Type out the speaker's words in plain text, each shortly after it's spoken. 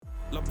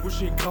La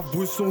bouche est grave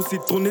bouisson,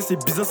 c'est tourné, c'est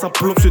bizarre, ça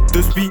plombe, c'est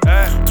deux spies.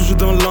 Toujours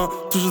dans l'un,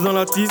 toujours dans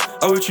la tisse,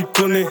 ah ouais tu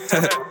connais.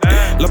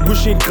 La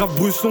bouche est grave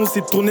bouisson,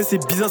 c'est tourné,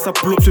 c'est bizarre, ça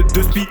plombe, c'est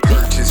deux spies.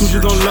 Toujours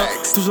dans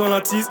l'un, toujours dans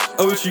la tisse,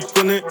 ah ouais tu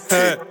connais.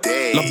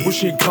 La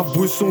bouche est grave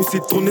bouisson,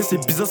 c'est tourné,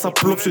 c'est bizarre, ça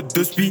plombe, c'est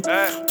deux spies.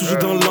 Toujours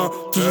dans l'un,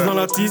 toujours dans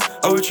la tisse,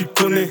 ah ouais tu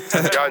connais.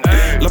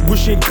 La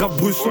bouche est grave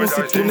bouisson,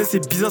 c'est tourné,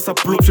 c'est bizarre, ça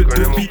plombe, c'est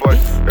deux spies.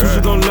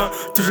 Toujours dans l'un,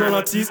 toujours dans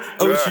la tisse,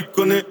 ah ouais tu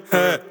connais.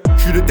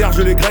 Je suis de terre,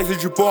 je les graisse et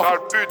du porc.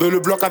 Dans le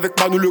bloc avec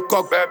Manu le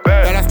coq.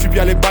 Dans la stup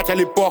y'a les battes, y'a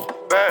les porcs.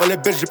 Dans les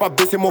belges j'ai pas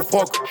baissé mon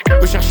froc.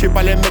 Ne cherchez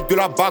pas les mecs de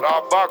la bague.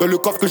 Dans le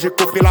coffre que j'ai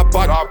coffré la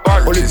bague.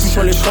 On les touche,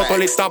 on les chante, on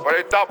les tape.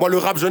 Moi le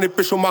rap j'en ai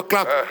pêché ma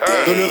claque.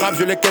 Dans le rap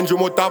je les ken, je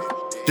m'en tape.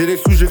 J'ai des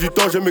sous, j'ai du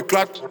temps, je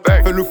m'éclate.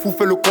 Fais le fou,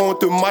 fais le con, on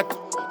te mate.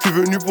 Je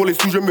suis venu pour les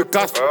sous, je me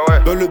casse.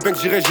 Dans le bank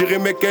j'irai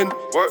mes ken.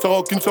 Sans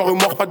rancune, sans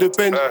remords, pas de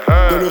peine.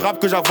 Dans le rap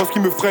que j'avance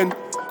qui me freine.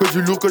 Que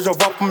du lourd que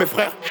j'envoie pour mes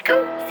frères.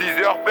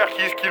 6 heures,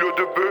 perquise, kilo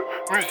de bœuf.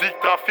 Musique,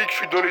 trafic, je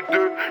suis dans les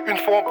deux. Une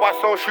fois en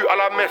passant, je suis à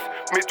la messe.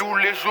 Mais tous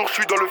les jours, je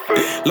suis dans le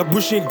feu. La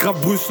bouche est grave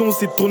bouisson,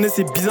 c'est tourné,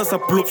 c'est bizarre, ça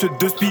plombe, c'est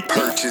deux spies.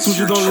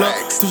 Toujours dans l'un,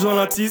 toujours dans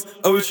la tisse,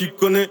 ah ouais tu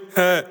connais.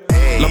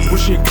 La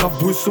bouche est grave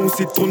bouisson,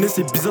 c'est tourné,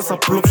 c'est bizarre, ça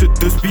plombe, c'est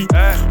deux spies.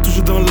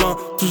 Toujours dans l'un,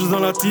 toujours dans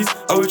la tisse,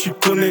 ah ouais tu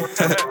connais.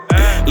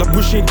 La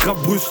bouche est grave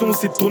bouisson,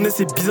 c'est tourné,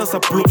 c'est bizarre, ça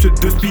plombe, c'est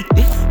deux spies.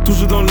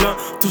 Toujours dans l'un,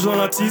 toujours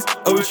dans la tisse,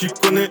 ah ouais tu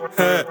connais.